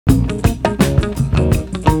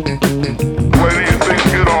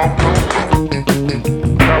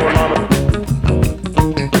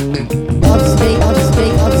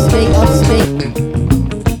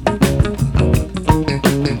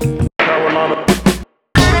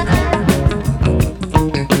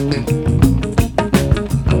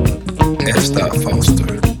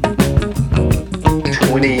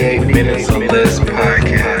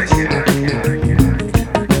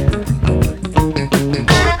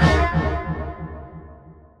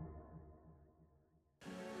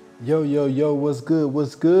Yo, yo, yo, what's good?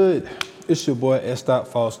 What's good? It's your boy S.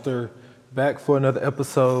 Foster back for another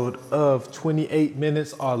episode of 28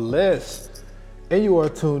 Minutes or Less. And you are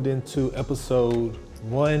tuned into episode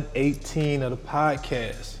 118 of the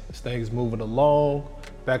podcast. This thing is moving along,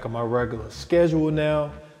 back on my regular schedule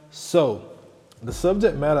now. So, the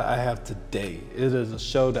subject matter I have today, it is a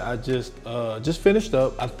show that I just finished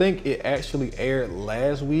up. I think it actually aired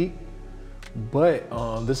last week, but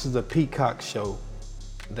this is a Peacock show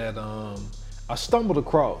that I stumbled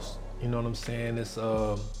across. You know what I'm saying? It's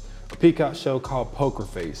a Peacock show called Poker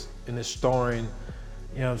Face, and it's starring,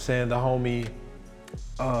 you know what I'm saying, the homie,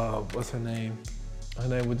 what's her name? Her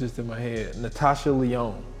name was just in my head, Natasha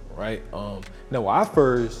Lyonne, right? Now, when I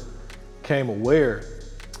first came aware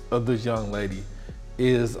of this young lady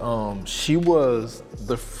is she was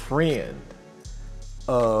the friend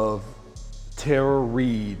of Tara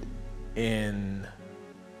Reid in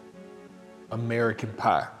American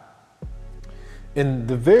Pie. And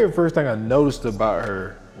the very first thing I noticed about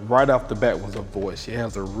her right off the bat was her voice. She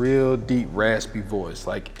has a real deep, raspy voice.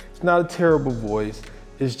 Like, it's not a terrible voice,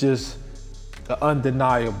 it's just an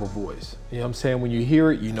undeniable voice. You know what I'm saying? When you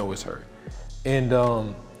hear it, you know it's her.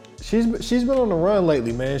 And she's been on the run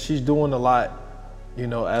lately, man. She's doing a lot, you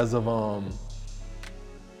know, as of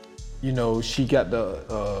you know, she got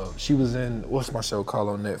she was in, what's my show called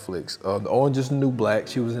on Netflix? The Orange is the New Black.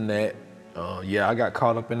 She was in that. Yeah, I got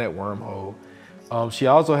caught up in that wormhole. She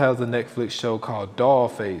also has a Netflix show called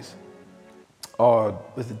Dollface. Or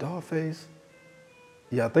is it Dollface?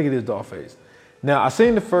 Yeah, I think it is Dollface. Now, I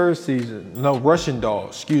seen the first season. No, Russian Doll,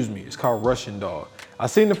 excuse me. It's called Russian Doll. I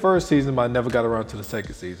seen the first season, but I never got around to the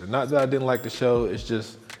second season. Not that I didn't like the show, it's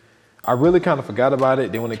just, I really kind of forgot about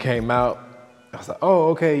it. Then when it came out, I was like, oh,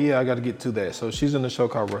 okay, yeah, I got to get to that. So she's in the show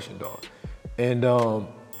called Russian Doll. And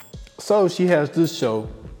so she has this show,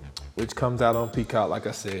 which comes out on Peacock, like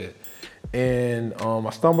I said. And I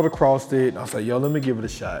stumbled across it, and I was like, yo, let me give it a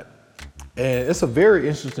shot. And it's a very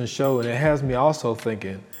interesting show, and it has me also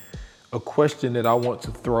thinking a question that I want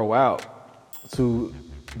to throw out to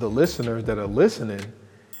the listeners that are listening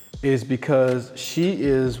is because she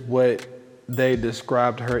is what they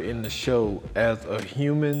described her in the show as a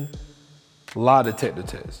human lie detector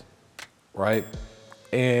test, right?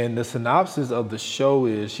 And the synopsis of the show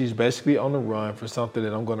is she's basically on the run for something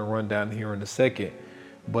that I'm going to run down here in a second.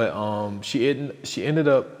 But she ended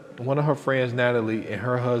up, one of her friends, Natalie, and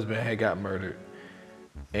her husband had got murdered.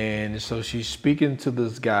 And so she's speaking to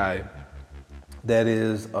this guy that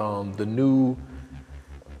is the new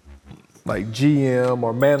like GM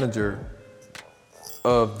or manager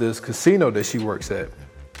of this casino that she works at,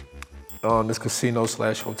 this casino /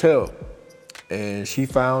 hotel. And she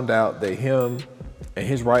found out that him and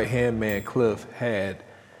his right-hand man, Cliff, had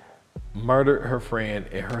murdered her friend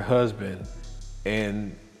and her husband.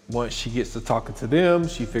 And once she gets to talking to them,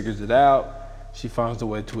 she figures it out. She finds a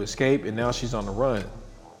way to escape, and now she's on the run.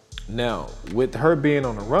 Now, with her being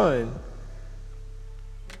on the run,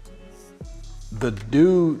 the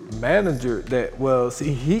dude manager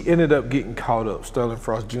he ended up getting caught up, Sterling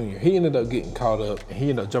Frost Jr. He ended up getting caught up, and he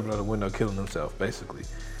ended up jumping out the window, killing himself, basically.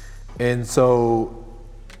 And so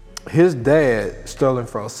his dad, Sterling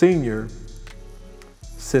Frost Sr.,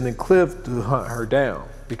 sending Cliff to hunt her down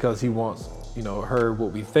because he wants, you know, her,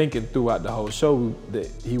 what we thinking throughout the whole show, that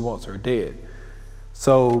he wants her dead.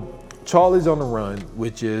 So Charlie's on the run,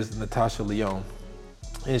 which is Natasha Lyonne,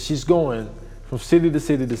 and she's going from city to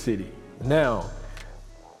city to city. Now,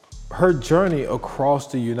 her journey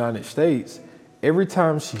across the United States, every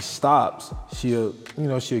time she stops, she'll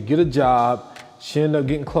get a job. She end up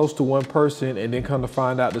getting close to one person, and then come to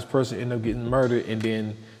find out this person ended up getting murdered, and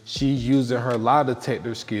then she's using her lie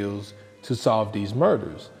detector skills to solve these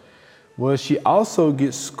murders. Well, she also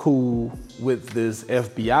gets cool with this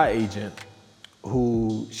FBI agent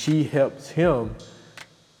who she helps him,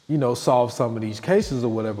 you know, solve some of these cases or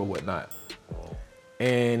whatnot.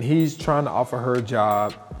 And he's trying to offer her a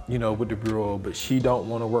job, you know, with the Bureau, but she don't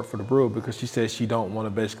want to work for the Bureau because she says she don't want to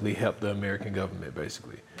basically help the American government,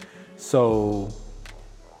 basically. So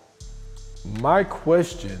my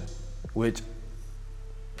question, which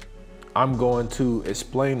I'm going to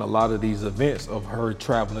explain a lot of these events of her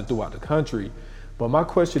traveling throughout the country, but my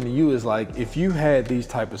question to you is, like, if you had these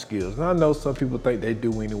type of skills, and I know some people think they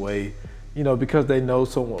do anyway, you know, because they know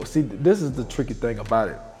someone. See, this is the tricky thing about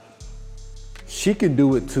it. She can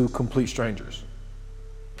do it to complete strangers.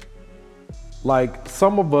 Like,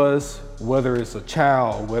 some of us, whether it's a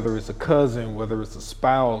child, whether it's a cousin, whether it's a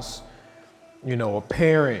spouse, you know, a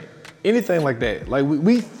parent, anything like that. Like,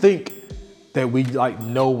 we think that we, like,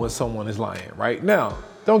 know when someone is lying, right? Now,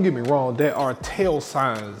 don't get me wrong, there are tell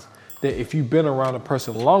signs that if you've been around a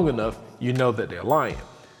person long enough, you know that they're lying.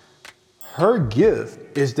 Her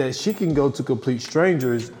gift is that she can go to complete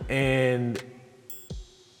strangers and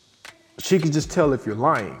she can just tell if you're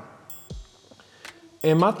lying.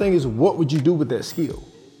 And my thing is, what would you do with that skill?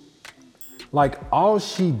 Like, all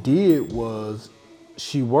she did was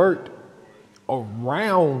she worked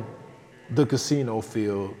around the casino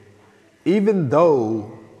field, even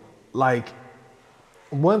though, like,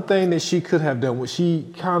 one thing that she could have done, what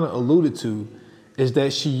she kind of alluded to, is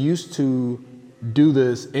that she used to do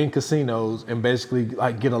this in casinos and basically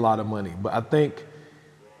like get a lot of money. But I think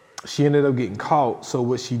she ended up getting caught. So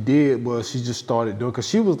what she did was she just started doing, because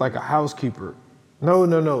she was like a housekeeper.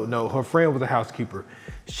 No. Her friend was a housekeeper.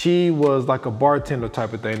 She was like a bartender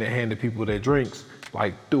type of thing that handed people their drinks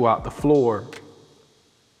like throughout the floor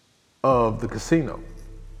of the casino.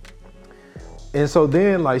 And so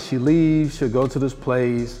then like she leaves, she'll go to this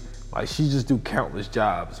place, like she just do countless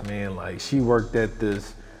jobs, man. Like she worked at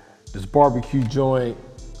this barbecue joint.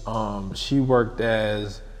 She worked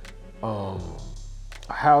as a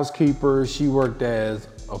housekeeper. She worked as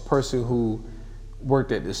a person who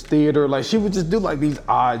worked at this theater. Like she would just do like these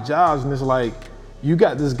odd jobs. And it's like, you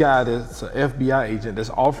got this guy that's an FBI agent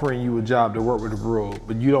that's offering you a job to work with the bureau,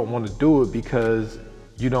 but you don't want to do it because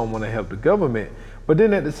you don't want to help the government. But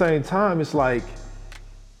then at the same time, it's like,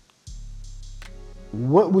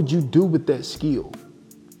 what would you do with that skill?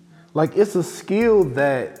 Like, it's a skill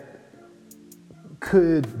that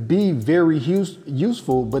could be very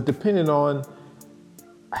useful, but depending on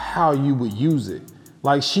how you would use it.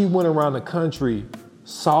 Like, she went around the country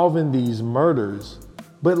solving these murders,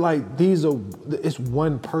 but like, it's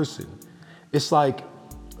one person. It's like,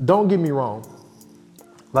 don't get me wrong.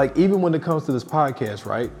 Like, even when it comes to this podcast,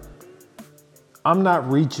 right? I'm not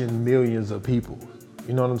reaching millions of people.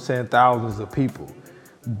 You know what I'm saying? Thousands of people.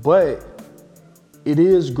 But it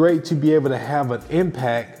is great to be able to have an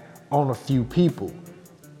impact on a few people.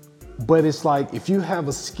 But it's like, if you have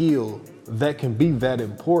a skill that can be that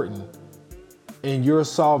important and you're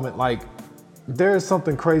solving, like, there's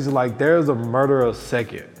something crazy, like there's a murder a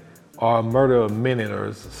second or a murder a minute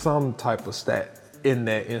or some type of stat in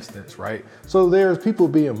that instance, right? So there's people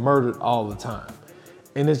being murdered all the time.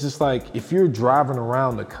 And it's just like, if you're driving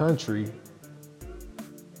around the country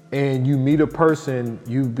and you meet a person,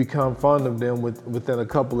 you've become fond of them within a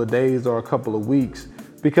couple of days or a couple of weeks,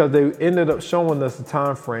 because they ended up showing us the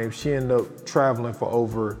time frame. She ended up traveling for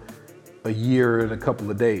over a year and a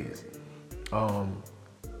couple of days.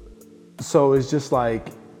 So it's just like,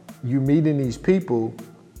 you meeting these people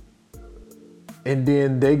and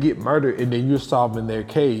then they get murdered and then you're solving their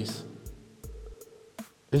case.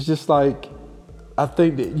 It's just like, I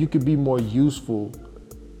think that you could be more useful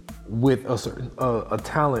with a certain a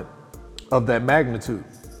talent of that magnitude.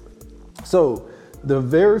 So the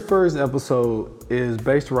very first episode is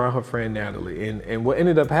based around her friend Natalie, and what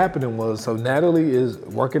ended up happening was, so Natalie is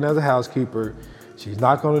working as a housekeeper. She's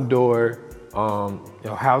knocking on the door,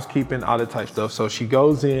 housekeeping, all that type stuff. So she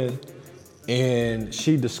goes in and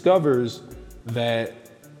she discovers that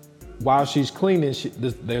while she's cleaning,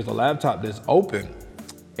 there's a laptop that's open.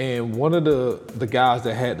 And one of the guys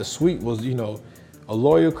that had the suite was, a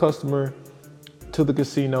loyal customer to the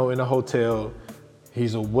casino in a hotel.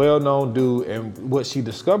 He's a well-known dude. And what she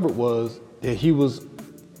discovered was that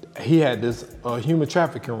he had this human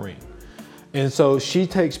trafficking ring. And so she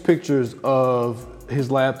takes pictures of his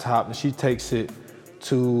laptop and she takes it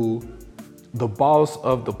to the boss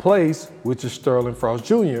of the place, which is Sterling Frost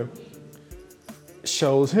Jr.,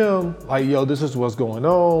 shows him like, yo, this is what's going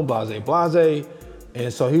on, blase, blase.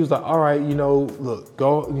 And so he was like, all right, look,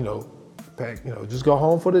 go, pack, just go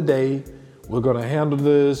home for the day. We're gonna handle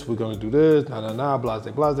this. We're gonna do this, blase,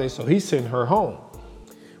 blase. So he sent her home.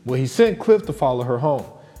 Well, he sent Cliff to follow her home.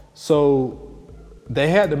 So they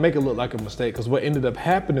had to make it look like a mistake, because what ended up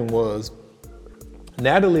happening was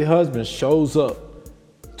Natalie's husband shows up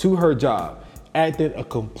to her job acting a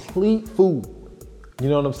complete fool. You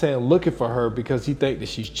know what I'm saying? Looking for her because he thinks that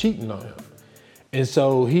she's cheating on him. And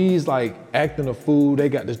so he's like acting a fool. They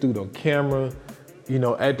got this dude on camera,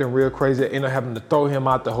 acting real crazy. They end up having to throw him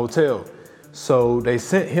out the hotel. So they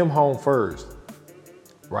sent him home first,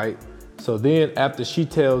 right? So then after she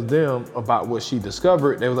tells them about what she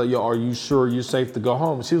discovered, they was like, yo, are you sure you're safe to go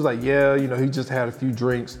home? And she was like, yeah, he just had a few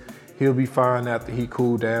drinks. He'll be fine after he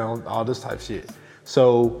cooled down, all this type of shit.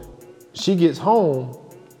 So she gets home,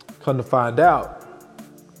 come to find out,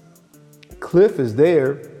 Cliff is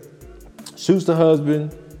there, shoots the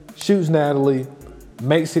husband, shoots Natalie,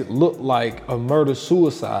 makes it look like a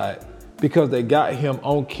murder-suicide because they got him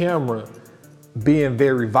on camera being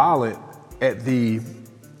very violent at the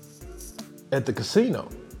casino.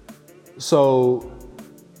 So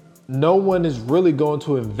no one is really going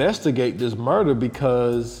to investigate this murder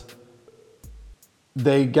because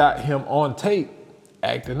they got him on tape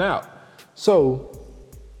acting out. So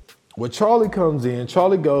when Charlie comes in,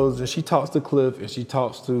 Charlie goes and she talks to Cliff and she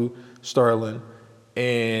talks to Sterling,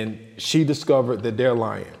 and she discovered that they're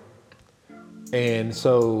lying. And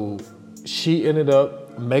so she ended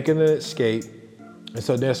up making an escape. And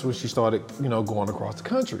so that's when she started, going across the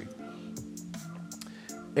country.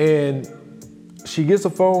 And she gets a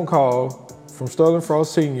phone call from Sterling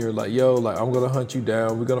Frost Sr. like, yo, like, I'm gonna hunt you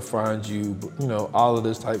down. We're gonna find you, all of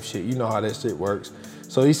this type shit. You know how that shit works.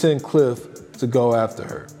 So he sent Cliff to go after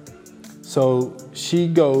her. So she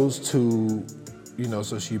goes to,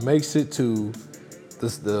 so she makes it to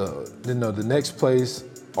the next place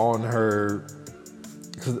on her,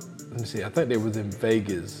 let me see, I think they was in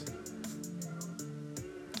Vegas.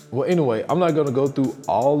 Well, anyway, I'm not gonna go through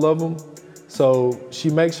all of them. So she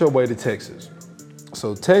makes her way to Texas.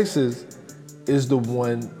 So Texas is the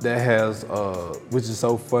one that has, which is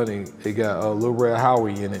so funny, it got Lil Red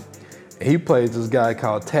Howie in it. And he plays this guy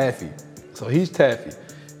called Taffy. So he's Taffy.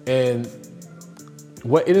 And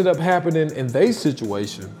what ended up happening in their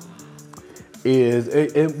situation is,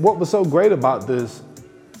 and what was so great about this,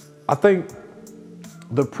 I think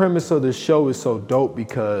the premise of the show is so dope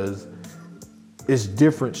because it's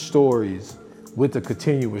different stories with a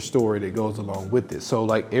continuous story that goes along with it. So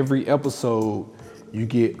like every episode, you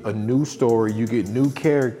get a new story, you get new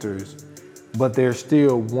characters, but there's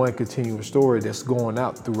still one continuous story that's going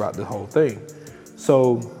out throughout the whole thing.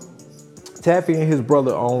 So Taffy and his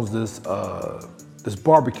brother owns this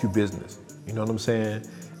barbecue business, you know what I'm saying?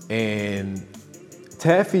 And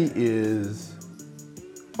Taffy is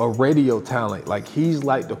a radio talent. Like he's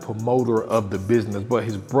like the promoter of the business, but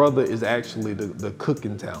his brother is actually the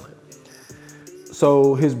cooking talent.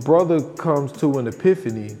 So his brother comes to an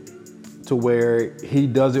epiphany to where he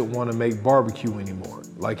doesn't want to make barbecue anymore.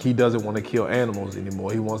 Like he doesn't want to kill animals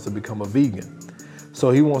anymore. He wants to become a vegan.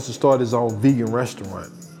 So he wants to start his own vegan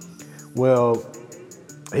restaurant. Well,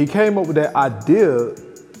 he came up with that idea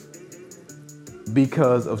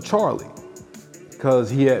because of Charlie. Because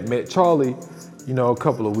he had met Charlie, a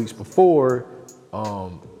couple of weeks before,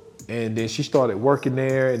 and then she started working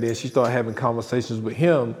there, and then she started having conversations with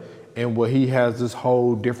him, and where he has this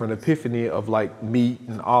whole different epiphany of like meat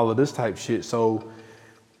and all of this type shit. So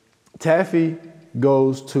Taffy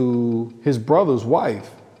goes to his brother's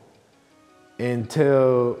wife and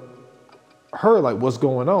tell her like what's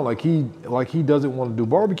going on. Like he doesn't want to do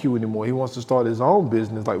barbecue anymore. He wants to start his own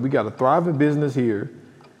business. Like we got a thriving business here.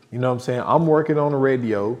 You know what I'm saying? I'm working on the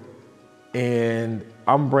radio and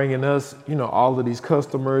I'm bringing us, all of these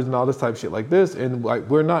customers and all this type of shit like this. And like,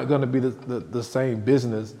 we're not going to be the same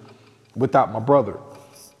business without my brother.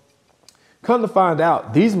 Come to find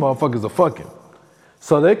out, these motherfuckers are fucking.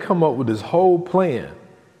 So they come up with this whole plan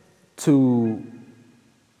to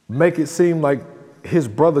make it seem like his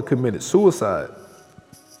brother committed suicide.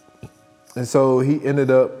 And so he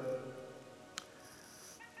ended up,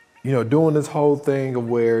 doing this whole thing of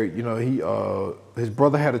where, his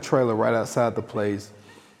brother had a trailer right outside the place.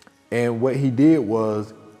 And what he did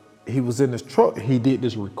was, he was in his truck, he did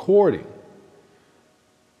this recording.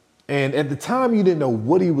 And at the time, you didn't know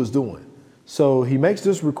what he was doing. So he makes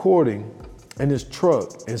this recording in his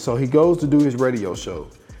truck. And so he goes to do his radio show.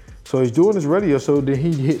 So he's doing his radio show, then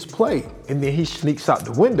he hits play, and then he sneaks out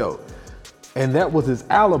the window. And that was his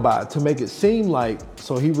alibi to make it seem like,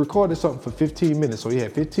 so he recorded something for 15 minutes. So he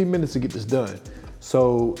had 15 minutes to get this done.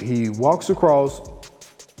 So he walks across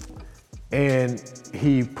and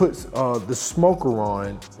he puts the smoker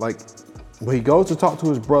on. Like when he goes to talk to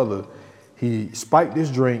his brother, he spiked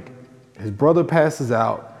his drink, his brother passes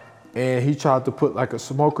out, and he tried to put like a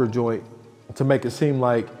smoker joint to make it seem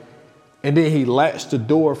like, and then he latched the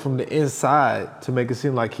door from the inside to make it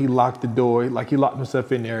seem like he locked the door, like he locked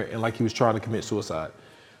himself in there and like he was trying to commit suicide.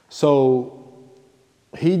 So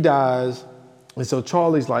he dies, and so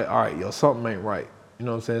Charlie's like, all right, yo, something ain't right. You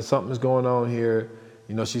know what I'm saying? Something's going on here.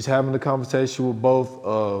 She's having a conversation with both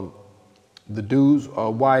the dude's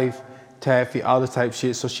wife, Taffy, all this type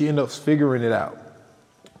shit. So she ends up figuring it out,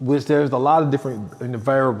 which there's a lot of different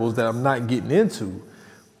variables that I'm not getting into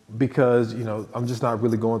because, I'm just not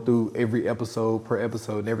really going through every episode per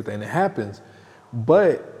episode and everything that happens.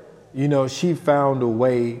 But, she found a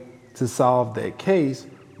way to solve that case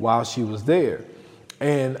while she was there.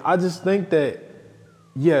 And I just think that,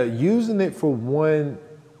 yeah, using it for one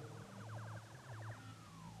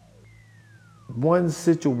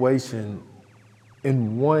situation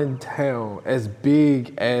in one town as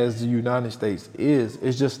big as the United States is,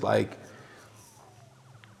 it's just like,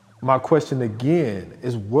 my question again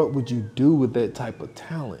is, what would you do with that type of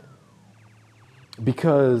talent?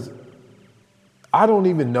 Because I don't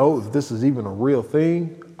even know if this is even a real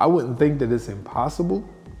thing. I wouldn't think that it's impossible,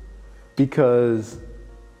 because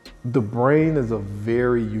the brain is a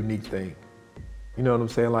very unique thing. You know what I'm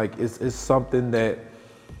saying? Like it's something that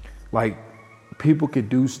like people could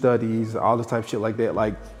do studies, all this type of shit like that.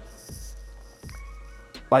 Like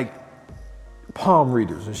palm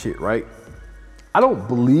readers and shit, right? I don't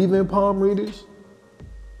believe in palm readers,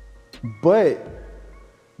 but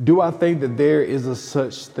do I think that there is a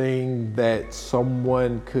such thing that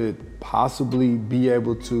someone could possibly be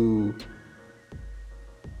able to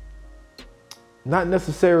not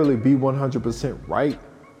necessarily be 100% right,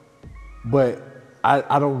 but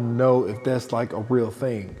I don't know if that's like a real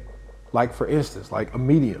thing. Like for instance, like a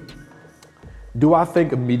medium. Do I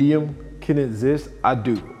think a medium can exist? I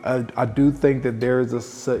do. I do think that there is a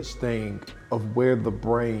such thing of where the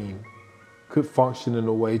brain could function in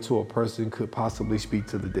a way to a person could possibly speak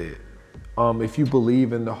to the dead. If you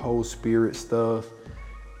believe in the whole spirit stuff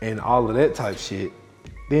and all of that type shit,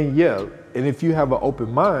 then yeah. And if you have an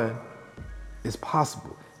open mind, it's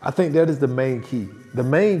possible. I think that is the main key. The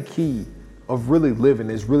main key of really living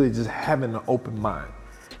is really just having an open mind.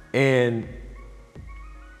 And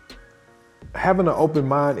having an open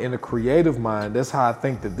mind and a creative mind, that's how I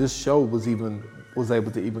think that this show was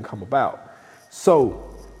able to even come about.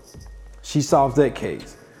 So she solves that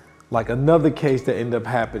case. Like another case that ended up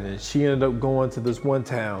happening, she ended up going to this one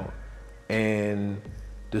town, and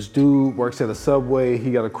this dude works at a Subway.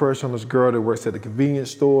 He got a crush on this girl that works at a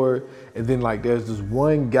convenience store. And then like there's this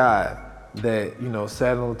one guy that, you know,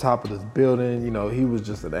 sat on the top of this building. You know, he was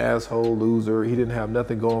just an asshole loser. He didn't have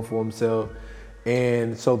nothing going for himself.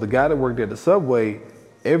 And so the guy that worked at the Subway,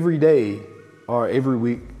 every day or every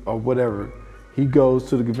week or whatever, he goes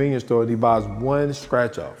to the convenience store and he buys one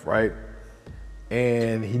scratch off, right?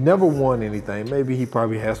 And he never won anything. Maybe he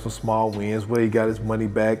probably has some small wins where he got his money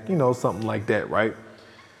back, you know, something like that, right?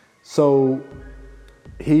 So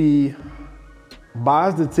he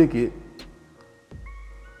buys the ticket,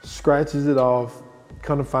 scratches it off,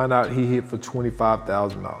 come to find out he hit for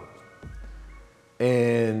 $25,000.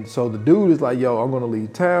 And so the dude is like, yo, I'm gonna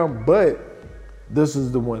leave town, but this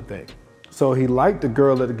is the one thing. So he liked the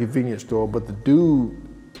girl at the convenience store, but the dude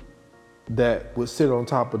that would sit on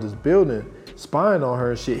top of this building spying on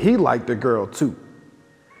her and shit, he liked the girl too.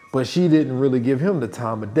 But she didn't really give him the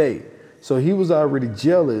time of day. So he was already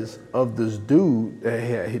jealous of this dude that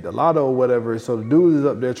had hit the lotto or whatever. So the dude is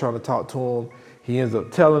up there trying to talk to him. He ends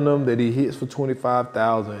up telling him that he hits for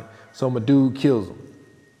 $25,000. So my dude kills him.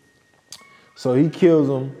 So he kills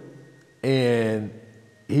him, and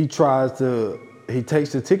he takes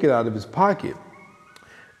the ticket out of his pocket.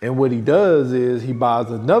 And what he does is he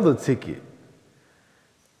buys another ticket.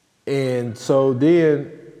 And so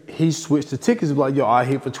then he switched the tickets, like, yo, I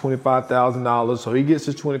hit for $25,000. So he gets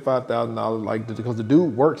his $25,000, like, because the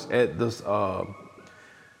dude works at this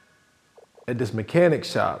mechanic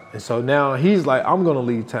shop. And so now he's like, I'm gonna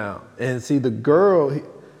leave town. And see, the girl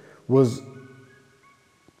was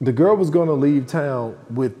gonna leave town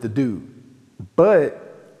with the dude, but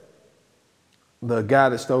the guy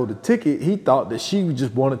that stole the ticket, he thought that she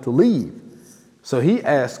just wanted to leave. So he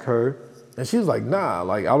asked her, and she was like, nah,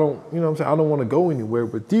 like, I don't, you know what I'm saying? I don't want to go anywhere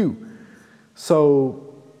with you.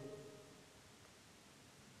 So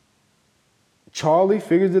Charlie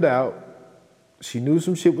figures it out. She knew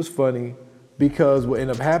some shit was funny, because what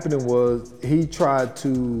ended up happening was he tried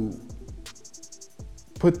to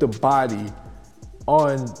put the body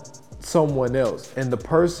on someone else. And the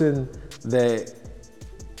person that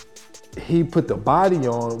he put the body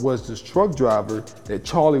on was this truck driver that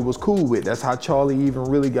Charlie was cool with. That's how Charlie even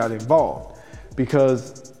really got involved,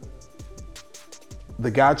 because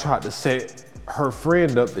the guy tried to set her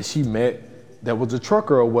friend up that she met that was a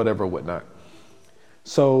trucker or whatever, whatnot.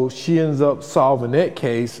 So she ends up solving that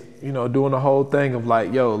case, you know, doing the whole thing of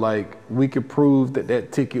like, yo, like, we could prove that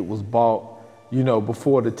that ticket was bought, you know,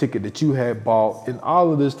 before the ticket that you had bought, and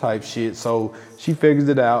all of this type shit. So she figures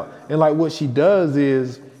it out. And like what she does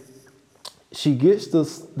is she gets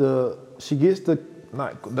the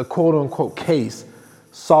quote unquote case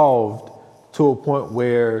solved to a point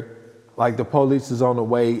where like the police is on the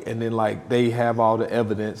way, and then like they have all the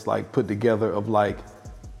evidence like put together of like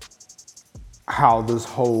how this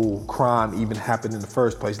whole crime even happened in the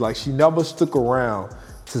first place. Like, she never stuck around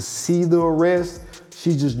to see the arrest.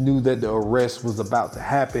 She just knew that the arrest was about to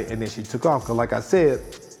happen, and then she took off. Because like I said,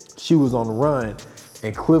 she was on the run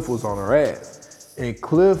and Cliff was on her ass. And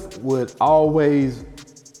Cliff would always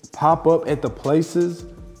pop up at the places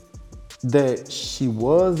that she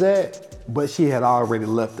was at, but she had already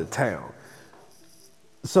left the town.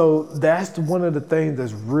 So that's one of the things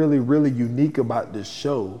that's really, really unique about this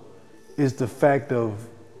show is the fact of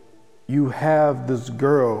you have this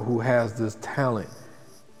girl who has this talent,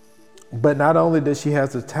 but not only does she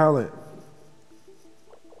has the talent,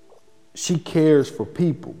 she cares for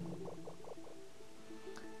people.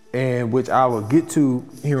 And which I will get to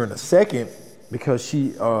here in a second, because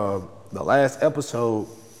the last episode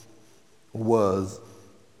was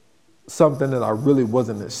something that I really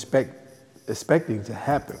wasn't expecting to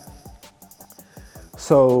happen.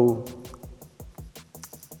 So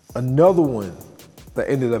another one that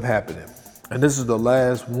ended up happening, and this is the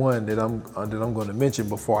last one that I'm going to mention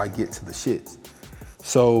before I get to the shits.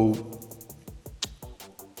 So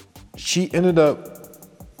she ended up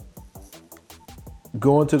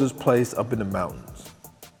going to this place up in the mountains,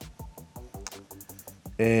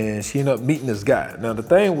 and she ended up meeting this guy. Now the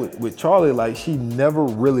thing with Charlie, like, she never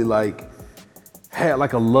really like had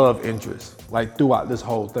like a love interest like throughout this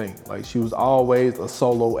whole thing. Like, she was always a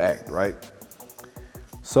solo act, right?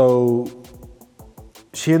 So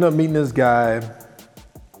she ended up meeting this guy,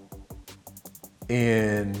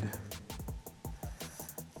 and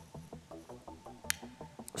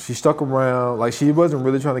she stuck around. Like, she wasn't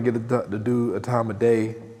really trying to get the dude a time of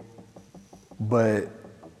day, but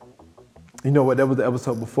you know what, that was the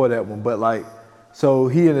episode before that one. But like, so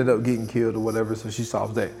he ended up getting killed or whatever, so she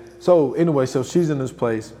solves that. So anyway, so she's in this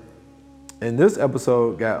place, and this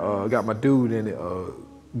episode got my dude in it,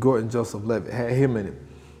 Gordon Joseph Levitt, had him in it.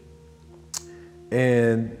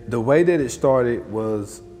 And the way that it started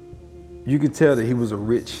was, you could tell that he was a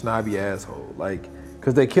rich, snobby asshole. Like,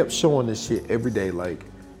 cause they kept showing this shit every day. Like,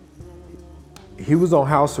 he was on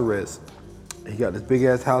house arrest. He got this big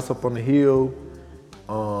ass house up on the hill,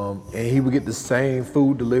 and he would get the same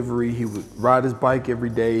food delivery. He would ride his bike every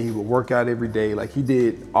day. He would work out every day. Like, he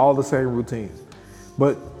did all the same routines.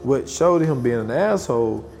 But what showed him being an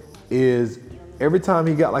asshole is every time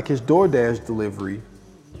he got like his DoorDash delivery,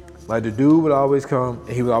 like, the dude would always come and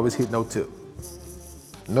he would always hit no tip.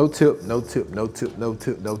 No tip, no tip, no tip, no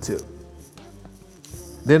tip, no tip.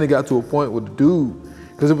 Then it got to a point where the dude,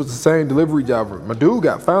 because it was the same delivery driver, my dude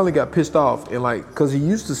finally got pissed off, and like, because he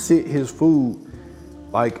used to sit his food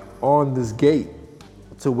like on this gate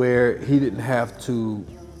to where he didn't have to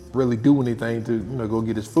really do anything to, go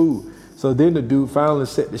get his food. So then the dude finally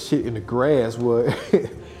set the shit in the grass where,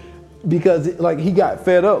 because like he got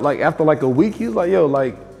fed up. Like, after like a week, he was like, yo,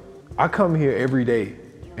 like, I come here every day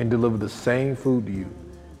and deliver the same food to you,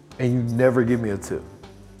 and you never give me a tip.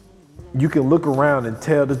 You can look around and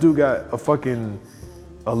tell the dude got a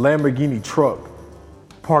Lamborghini truck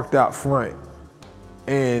parked out front,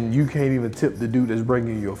 and you can't even tip the dude that's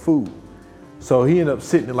bringing you your food. So he ended up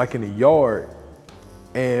sitting like in the yard,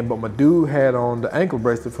 but my dude had on the ankle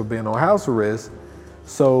bracelet for being on house arrest.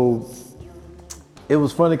 So it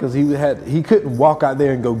was funny because he couldn't walk out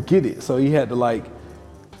there and go get it. So he had to like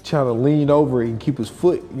try to lean over and keep his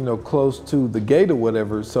foot, close to the gate or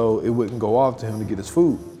whatever, so it wouldn't go off to him to get his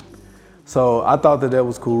food. So I thought that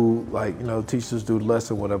was cool, like, teach this dude a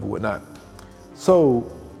lesson, whatever, whatnot.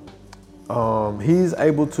 So he's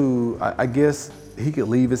able to, I guess he could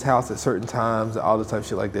leave his house at certain times and all this type of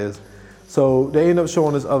shit like this. So they end up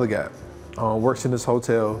showing this other guy, works in this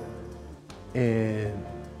hotel, and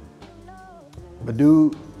the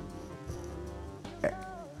dude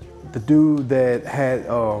that had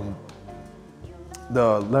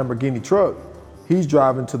the Lamborghini truck, he's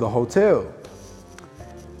driving to the hotel,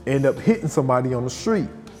 end up hitting somebody on the street.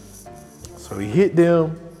 So he hit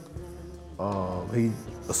them, he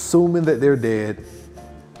assuming that they're dead,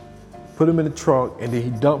 put them in the trunk, and then he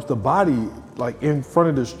dumps the body like in front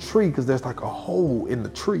of this tree because there's like a hole in the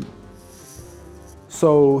tree.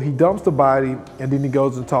 So he dumps the body, and then he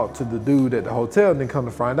goes and talks to the dude at the hotel, and then come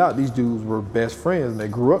to find out these dudes were best friends and they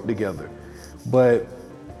grew up together. But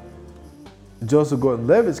Joseph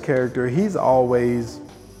Gordon-Levitt's character, he's always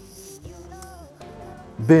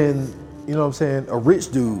been, a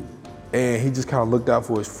rich dude, and he just kind of looked out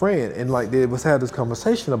for his friend, and like they was had this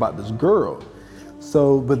conversation about this girl.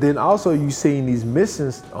 So, but then also you seen these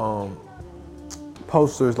missing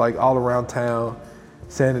posters like all around town,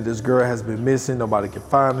 saying that this girl has been missing, nobody can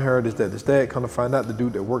find her, this, that. Kind of find out the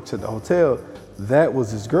dude that works at the hotel, that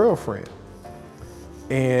was his girlfriend.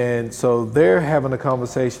 And so they're having a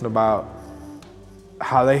conversation about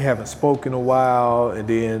how they haven't spoken in a while, and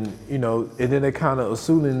then, and then they're kind of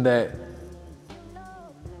assuming that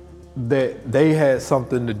they had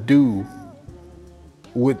something to do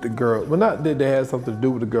with the girl. Well, not that they had something to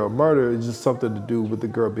do with the girl murder, it's just something to do with the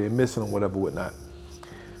girl being missing or whatever, whatnot.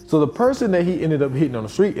 So the person that he ended up hitting on the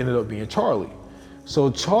street ended up being Charlie. So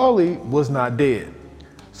Charlie was not dead.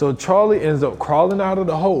 So Charlie ends up crawling out of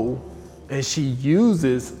the hole, and she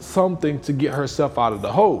uses something to get herself out of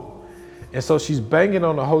the hole. And so she's banging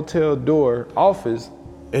on the hotel door office,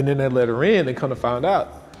 and then they let her in, and kind of found out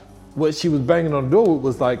what she was banging on the door with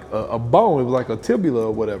was like a bone. It was like a tibula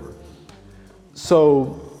or whatever.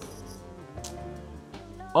 So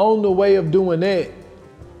on the way of doing that,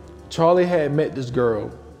 Charlie had met this girl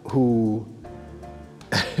who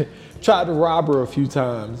tried to rob her a few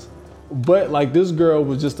times, but like this girl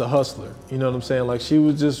was just a hustler. You know what I'm saying? Like she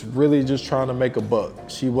was just really just trying to make a buck.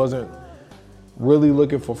 She wasn't really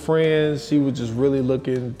looking for friends. She was just really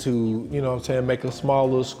looking to, you know what I'm saying, make a small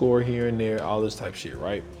little score here and there, all this type shit,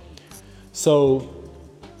 right? So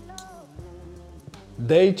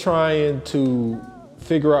they trying to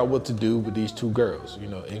figure out what to do with these two girls, you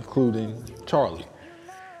know, including Charlie.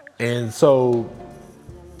 And so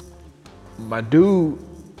my dude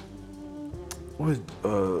was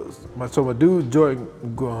my dude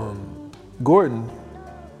Gordon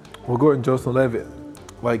Joseph Levitt,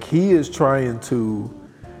 like he is trying to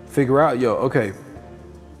figure out, okay,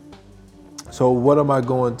 so what am I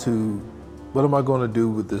going to do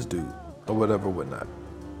with this dude or whatever, whatnot.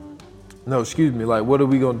 No, excuse me, like what are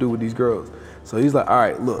we gonna do with these girls? So he's like, all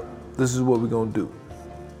right, look, this is what we're gonna do.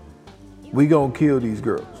 We gonna kill these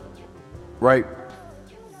girls, right?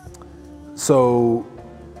 So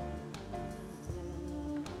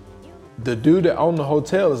the dude that owned the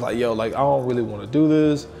hotel is like, like I don't really want to do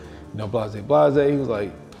this, you know, blase. He was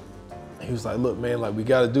like, look, man, like we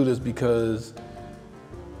got to do this because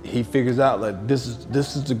he figures out like this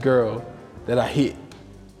is the girl that I hit,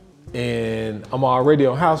 and I'm already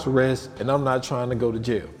on house arrest, and I'm not trying to go to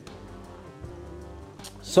jail.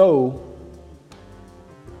 So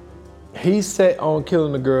he's set on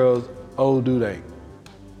killing the girls. Old dude ain't.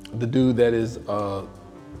 The dude that is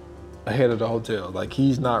ahead of the hotel, like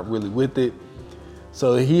he's not really with it.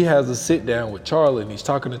 So he has a sit down with Charlie, and he's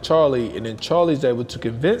talking to Charlie, and then Charlie's able to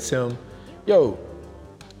convince him,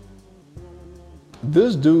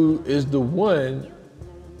 this dude is the one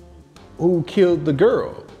who killed the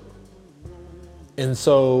girl. And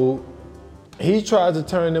so he tries to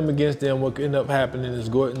turn them against them. What ended up happening is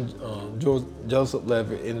Gordon Joseph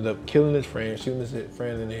Levitt ended up killing his friend, shooting his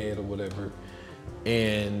friend in the head or whatever.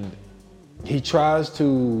 And he tries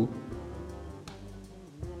to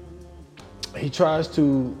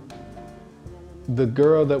the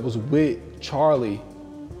girl that was with Charlie,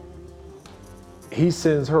 he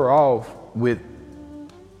sends her off with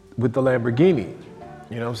the Lamborghini.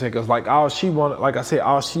 You know what I'm saying? Because like all she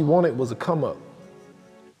wanted was a come up.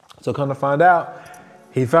 So come to find out,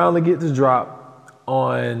 he finally gets the drop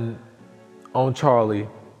on Charlie,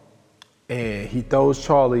 and he throws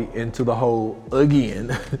Charlie into the hole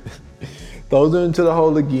again. Throws her into the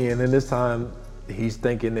hole again, and this time he's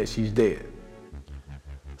thinking that she's dead.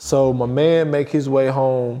 So my man make his way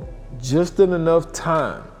home just in enough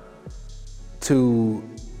time to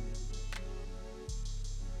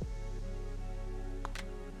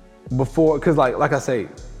because like I say,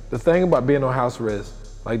 the thing about being on house arrest,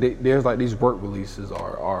 like there's like these work releases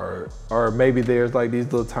or maybe there's like these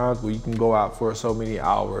little times where you can go out for so many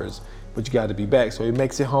hours, but you got to be back. So he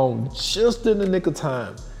makes it home just in the nick of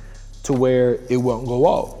time to where it won't go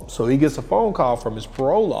off. So he gets a phone call from his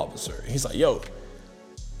parole officer. He's like,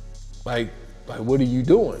 like what are you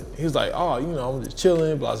doing? He's like, oh, I'm just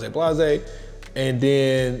chilling, blase. And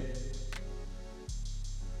then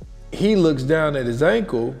he looks down at his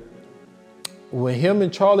ankle. When him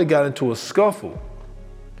and Charlie got into a scuffle,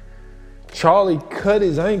 Charlie cut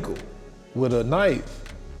his ankle with a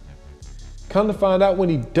knife. Come to find out, when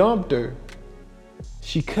he dumped her,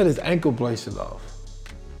 she cut his ankle bracelet off.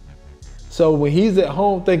 So when he's at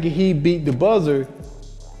home thinking he beat the buzzer,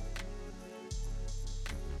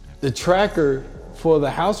 the tracker for the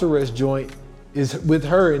house arrest joint is with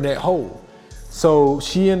her in that hole. So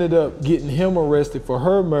she ended up getting him arrested for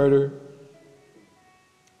her murder.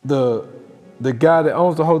 The guy that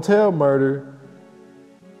owns the hotel murder,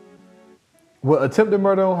 attempted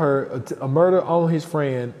murder on her, a murder on his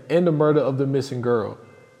friend, and the murder of the missing girl,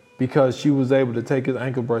 because she was able to take his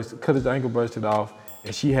ankle bracelet, cut his ankle bracelet off,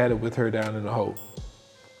 and she had it with her down in the hole.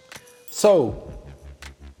 So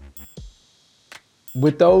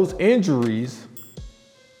with those injuries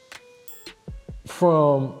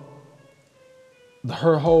from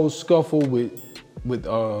her whole scuffle with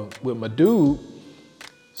my dude,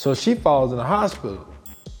 so she falls in the hospital.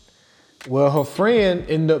 Well, her friend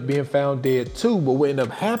ended up being found dead too, but what ended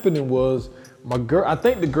up happening was I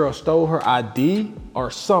think the girl stole her ID or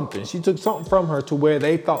something. She took something from her to where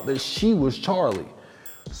they thought that she was Charlie.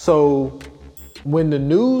 So when the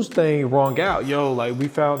news thing rung out, yo, like we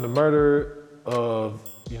found the murder of,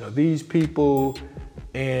 these people,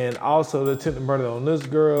 and also the attempted murder on this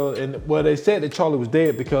girl. And well, they said that Charlie was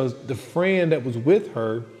dead because the friend that was with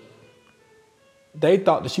her, they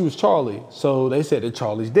thought that she was Charlie. So they said that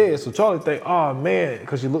Charlie's dead. So Charlie think, oh man,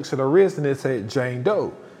 because she looks at her wrist and it said Jane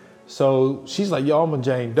Doe. So she's like, yo, I'm a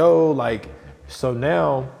Jane Doe. Like, so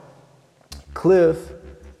now Cliff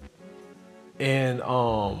and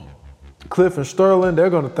Sterling, they're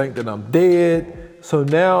gonna think that I'm dead. So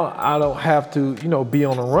now I don't have to, be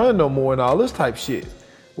on the run no more and all this type shit.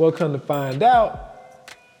 Well, come to find out,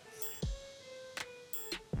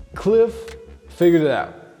 Cliff figured it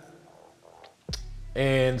out.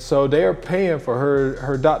 And so they're paying for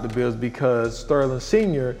her doctor bills because Sterling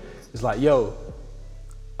Sr. is like, yo,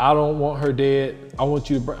 I don't want her dead. I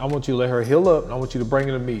want you to let her heal up, and I want you to bring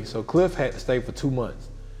her to me. So Cliff had to stay for 2 months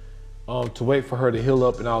to wait for her to heal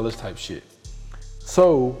up and all this type shit.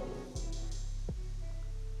 So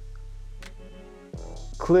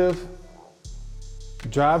Cliff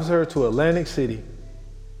drives her to Atlantic City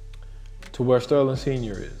to where Sterling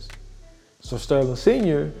Sr. is. So Sterling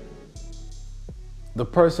Sr., the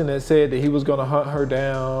person that said that he was gonna hunt her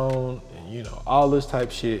down, and, all this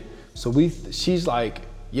type shit. So she's like,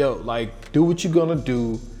 yo, like, do what you're gonna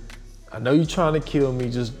do. I know you're trying to kill me,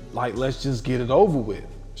 just like, let's just get it over with.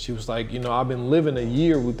 She was like, I've been living a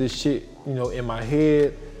year with this shit, in my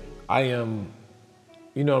head. I am,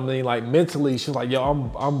 like mentally, she's like, yo,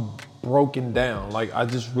 I'm broken down. Like, I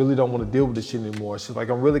just really don't want to deal with this shit anymore. She's like,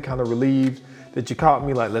 I'm really kind of relieved that you caught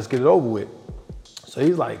me, like, let's get it over with. So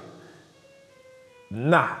he's like,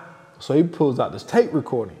 nah. So he pulls out this tape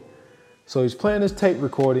recording. So he's playing this tape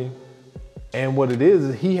recording, and what it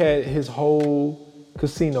is he had his whole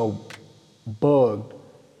casino bugged.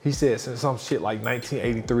 He said since some shit like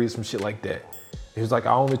 1983, some shit like that. He was like,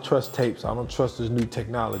 I only trust tapes. I don't trust this new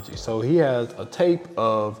technology. So he has a tape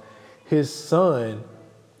of his son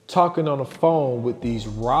talking on the phone with these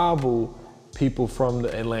rival people from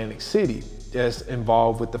the Atlantic City that's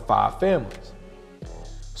involved with the 5 families.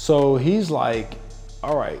 So he's like,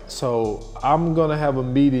 all right, so I'm gonna have a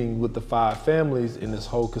meeting with the 5 families in this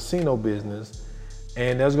whole casino business,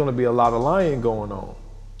 and there's gonna be a lot of lying going on.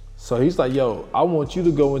 So he's like, yo, I want you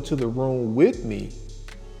to go into the room with me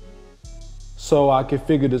so I can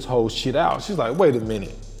figure this whole shit out. She's like, wait a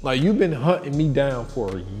minute. Like, you've been hunting me down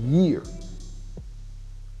for a year.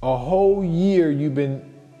 A whole year you've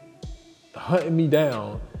been hunting me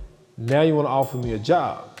down. Now you wanna offer me a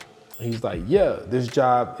job. And he's like, yeah, this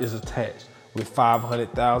job is attached with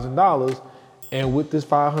 $500,000. And with this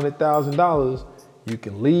 $500,000, you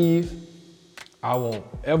can leave. I won't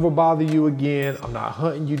ever bother you again. I'm not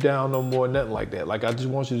hunting you down no more, nothing like that. Like, I just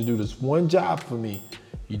want you to do this one job for me.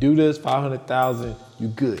 You do this, 500,000, you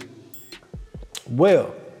good.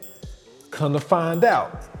 Well, come to find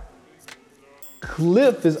out,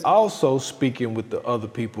 Cliff is also speaking with the other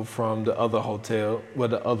people from the other hotel, or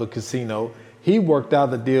the other casino. He worked out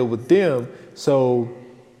the deal with them. So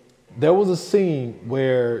there was a scene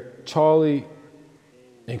where Charlie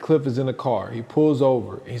and Cliff is in a car. He pulls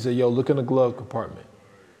over and he said, yo, look in the glove compartment.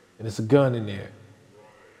 And it's a gun in there.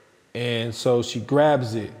 And so she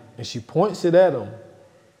grabs it and she points it at him.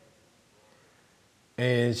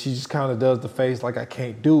 And she just kind of does the face like, I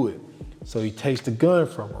can't do it. So he takes the gun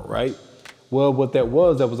from her, right? Well, what that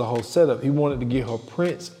was a whole setup. He wanted to get her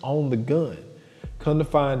prints on the gun. Come to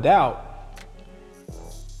find out,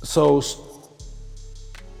 so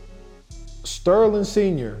Sterling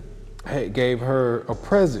Sr. gave her a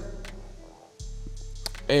present,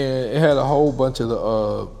 and it had a whole bunch of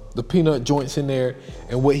the peanut joints in there.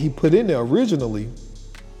 And what he put in there originally,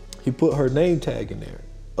 he put her name tag in there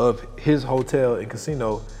of his hotel and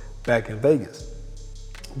casino back in Vegas.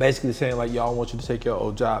 Basically saying like, y'all want you to take your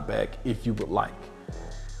old job back if you would like.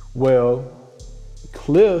 Well,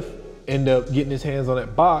 Cliff ended up getting his hands on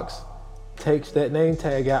that box, takes that name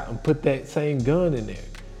tag out and put that same gun in there.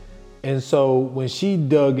 And so when she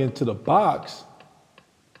dug into the box,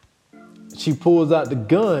 she pulls out the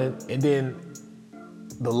gun, and then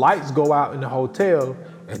the lights go out in the hotel,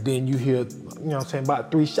 and then you hear,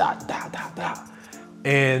 about 3 shots, dow, dow, dow.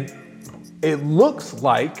 And it looks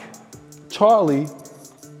like Charlie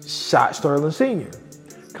shot Sterling Sr.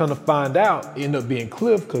 Come to find out, it ended up being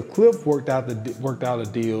Cliff, because Cliff worked out a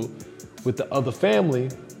deal with the other family.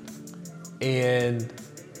 And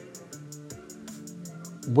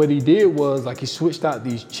what he did was, like, he switched out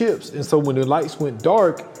these chips. And so when the lights went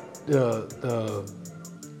dark, the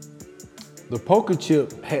poker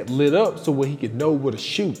chip had lit up so where he could know where to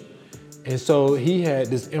shoot. And so he had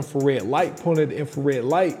this infrared light, pointed at the infrared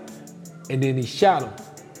light, and then he shot him.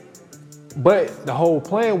 But the whole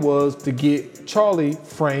plan was to get Charlie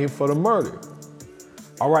framed for the murder.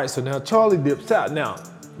 All right, so now Charlie dips out. Now,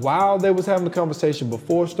 while they was having the conversation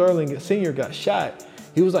before Sterling Sr. got shot,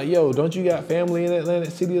 he was like, yo, don't you got family in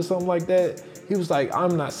Atlantic City or something like that? He was like,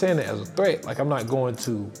 I'm not saying it as a threat. Like, I'm not going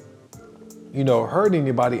to, hurt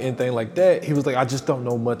anybody, anything like that. He was like, I just don't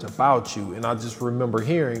know much about you. And I just remember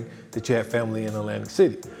hearing that you had family in Atlantic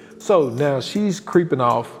City. So now she's creeping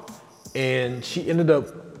off and she ended up,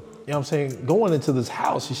 going into this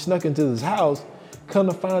house. She snuck into this house, come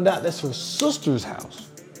to find out that's her sister's house.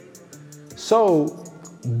 So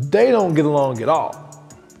they don't get along at all.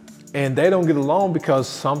 And they don't get along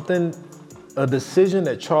because a decision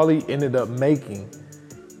that Charlie ended up making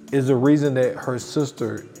is the reason that her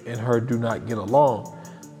sister and her do not get along.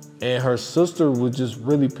 And her sister was just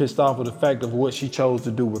really pissed off with the fact of what she chose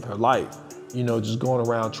to do with her life, just going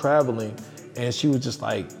around traveling. And she was just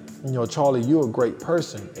like, Charlie, you're a great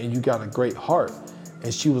person and you got a great heart.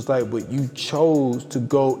 And she was like, but you chose to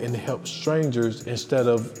go and help strangers instead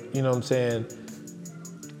of,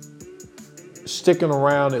 sticking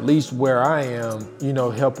around at least where I am,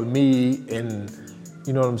 helping me and,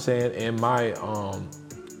 and my,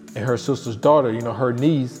 and her sister's daughter, her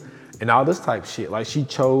niece and all this type of shit. Like she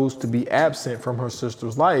chose to be absent from her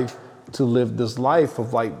sister's life to live this life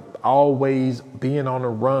of like always being on the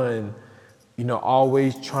run,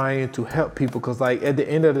 always trying to help people. Cause like at the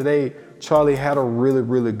end of the day, Charlie had a really,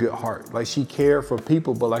 really good heart. Like she cared for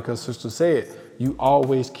people, but like her sister said, you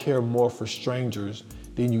always care more for strangers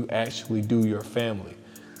than you actually do your family.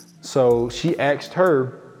 So she asked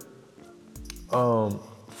her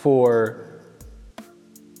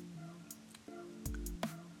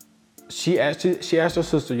she asked her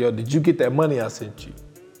sister, yo, did you get that money I sent you?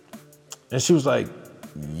 And she was like,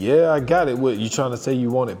 yeah, I got it. What, you trying to say you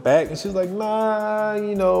want it back? And she's like, nah,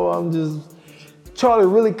 Charlie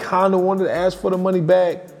really kind of wanted to ask for the money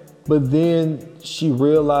back, but then she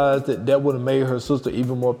realized that would have made her sister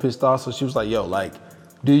even more pissed off. So she was like, yo, like,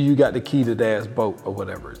 do you got the key to Dad's boat or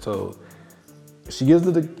whatever? So she gives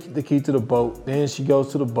her the key to the boat. Then she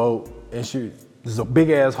goes to the boat and there's a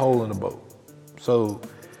big ass hole in the boat. So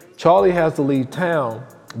Charlie has to leave town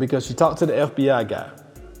because she talked to the FBI guy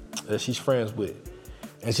that she's friends with.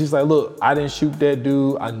 And she's like, look, I didn't shoot that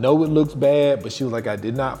dude. I know it looks bad, but she was like, I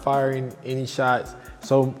did not fire any shots.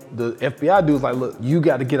 So the FBI dude's like, look, you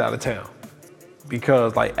got to get out of town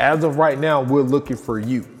because like, as of right now, we're looking for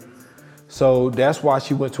you. So that's why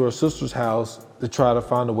she went to her sister's house to try to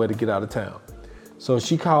find a way to get out of town. So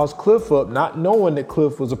she calls Cliff up, not knowing that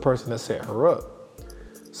Cliff was the person that set her up.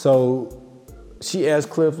 So she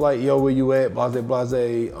asked Cliff like, yo, where you at? Blase,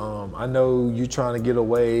 blase. I know you trying to get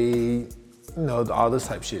away, all this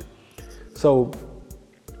type shit. So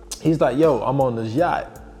he's like, yo, I'm on this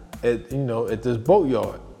yacht at this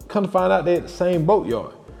boatyard. Come to find out they're at the same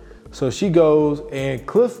boatyard. So she goes and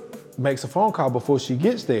Cliff makes a phone call before she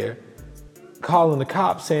gets there, calling the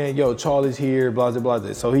cops saying, yo, Charlie's here, blase,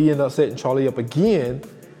 blase. So he ended up setting Charlie up again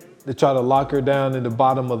to try to lock her down in the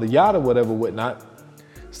bottom of the yacht or whatever, whatnot.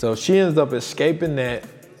 So she ends up escaping that.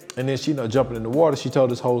 And then she, jumping in the water. She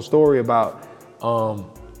told this whole story about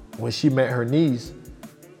when she met her niece.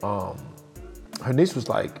 Her niece was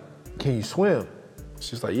like, can you swim?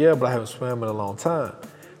 She's like, yeah, but I haven't swam in a long time.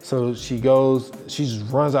 So she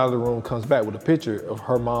just runs out of the room, comes back with a picture of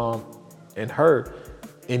her mom and her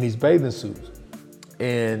in these bathing suits.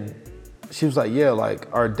 And she was like, yeah, like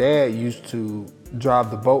our dad used to drive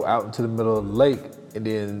the boat out into the middle of the lake and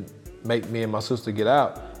then make me and my sister get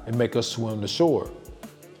out and make us swim the shore.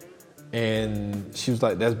 And she was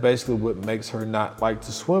like, that's basically what makes her not like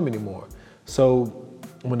to swim anymore. So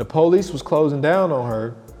when the police was closing down on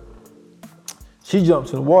her, she jumps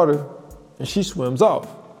in the water and she swims off.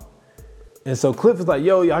 And so Cliff is like,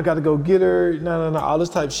 yo, y'all gotta go get her, no, all this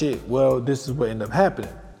type of shit. Well, this is what ended up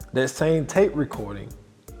happening. That same tape recording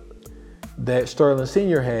that Sterling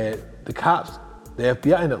Sr. had, the cops, the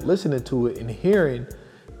FBI ended up listening to it and hearing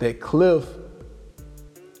that Cliff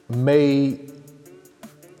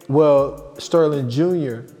Sterling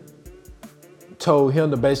Jr. told him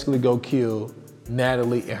to basically go kill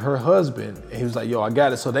Natalie and her husband. And he was like, yo, I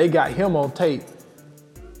got it. So they got him on tape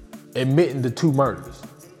admitting the 2 murders.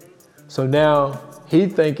 So now he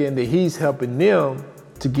thinking that he's helping them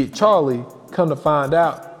to get Charlie, come to find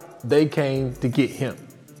out they came to get him.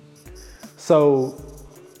 So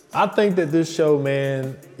I think that this show,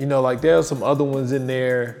 man, like there are some other ones in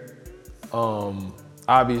there,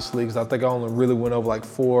 obviously, because I think I only really went over like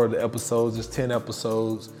 4 of the episodes. It's 10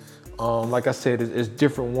 episodes. Like I said, it's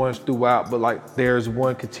different ones throughout, but like there's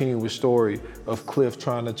one continuous story of Cliff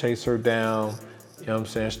trying to chase her down,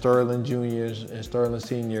 Sterling Jr. and Sterling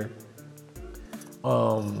Sr.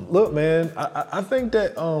 Look, man, I think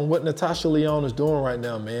that what Natasha Lyonne is doing right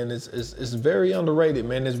now, man, is very underrated,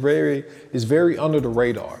 man. It's very under the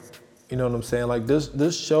radar. You know what I'm saying? Like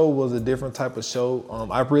this show was a different type of show.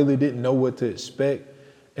 I really didn't know what to expect,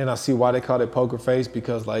 and I see why they called it Poker Face,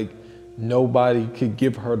 because like nobody could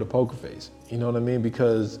give her the poker face. You know what I mean?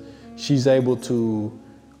 Because she's able to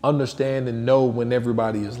understand and know when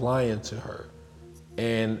everybody is lying to her.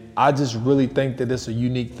 And I just really think that it's a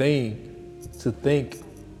unique thing to think,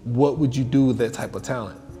 what would you do with that type of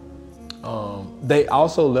talent? They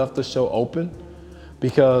also left the show open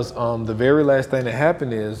because the very last thing that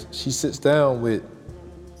happened is she sits down with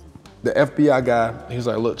the FBI guy. He's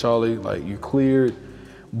like, look, Charlie, like you cleared,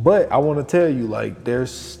 but I want to tell you, like, there's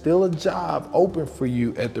still a job open for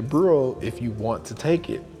you at the Bureau if you want to take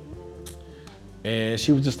it. And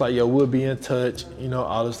she was just like, yo, we'll be in touch, you know,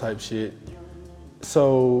 all this type shit.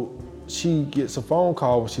 So she gets a phone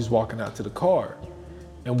call when she's walking out to the car.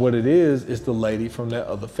 And what it is the lady from that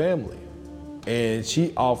other family. And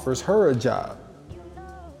she offers her a job.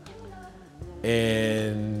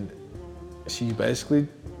 And she basically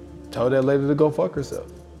told that lady to go fuck herself.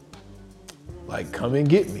 Like, come and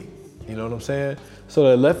get me. You know what I'm saying? So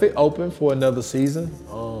they left it open for another season.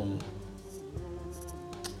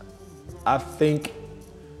 I think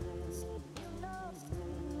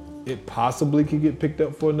it possibly could get picked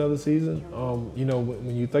up for another season. You know,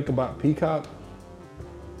 when you think about Peacock,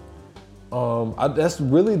 that's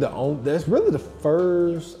really the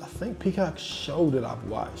first, I think, Peacock show that I've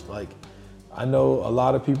watched. Like, I know a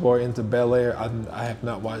lot of people are into Bel Air. I have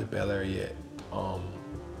not watched Bel Air yet.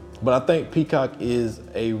 But I think Peacock is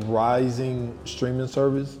a rising streaming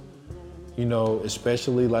service, you know,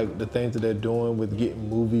 especially like the things that they're doing with getting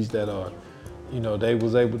movies that are, you know, they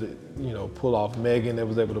was able to, you know, pull off Megan, they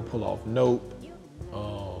was able to pull off Nope.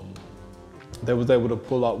 They was able to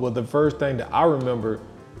pull off, well, the first thing that I remember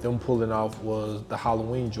them pulling off was the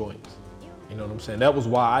Halloween joints. You know what I'm saying? That was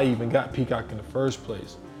why I even got Peacock in the first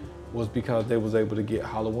place, was because they was able to get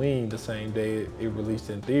Halloween the same day it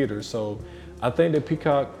released in theaters. So I think that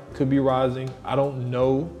Peacock could be rising. I don't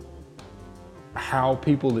know how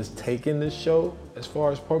people is taking this show as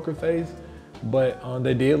far as Poker Face, but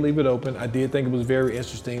they did leave it open. I did think it was very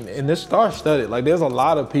interesting. And this star-studded, like there's a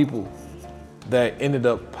lot of people that ended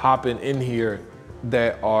up popping in here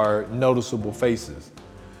that are noticeable faces.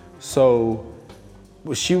 So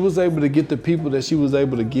when she was able to get the people that she was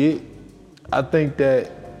able to get, I think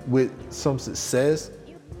that with some success,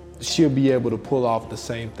 she'll be able to pull off the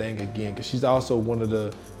same thing again, because she's also one of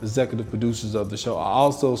the executive producers of the show. I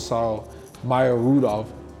also saw Maya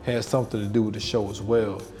Rudolph had something to do with the show as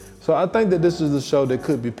well. So I think that this is a show that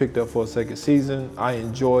could be picked up for a second season. I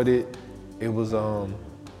enjoyed it. It was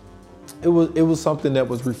something that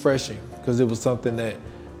was refreshing, because it was something that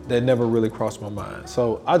never really crossed my mind.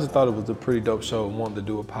 So I just thought it was a pretty dope show and wanted to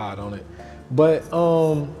do a pod on it. But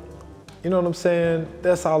you know what I'm saying?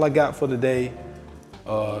 That's all I got for today.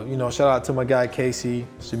 You know, shout out to my guy Casey.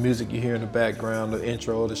 It's the music you hear in the background, the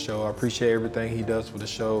intro of the show. I appreciate everything he does for the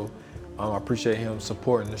show. I appreciate him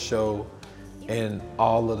supporting the show and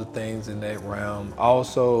all of the things in that realm.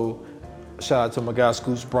 Also, shout out to my guy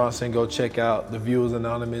Scoots Bronson. Go check out The Viewers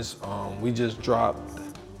Anonymous. We just dropped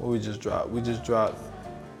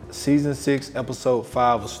season 6, episode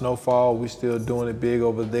 5 of Snowfall. We still doing it big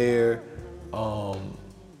over there.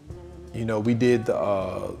 You know, we did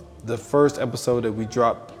the first episode that we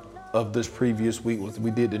dropped of this previous week was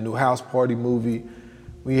we did the new House Party movie.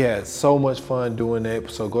 We had so much fun doing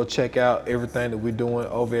that. So go check out everything that we're doing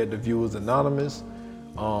over at The Viewers Anonymous.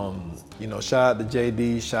 You know, shout out to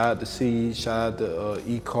JD, shout out to C, shout out to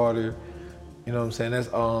E. Carter. You know what I'm saying?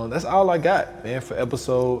 That's all I got, man, for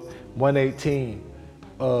episode 118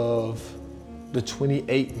 of the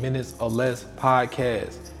 28 Minutes or Less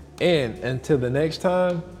podcast. And until the next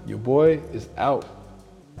time, your boy is out.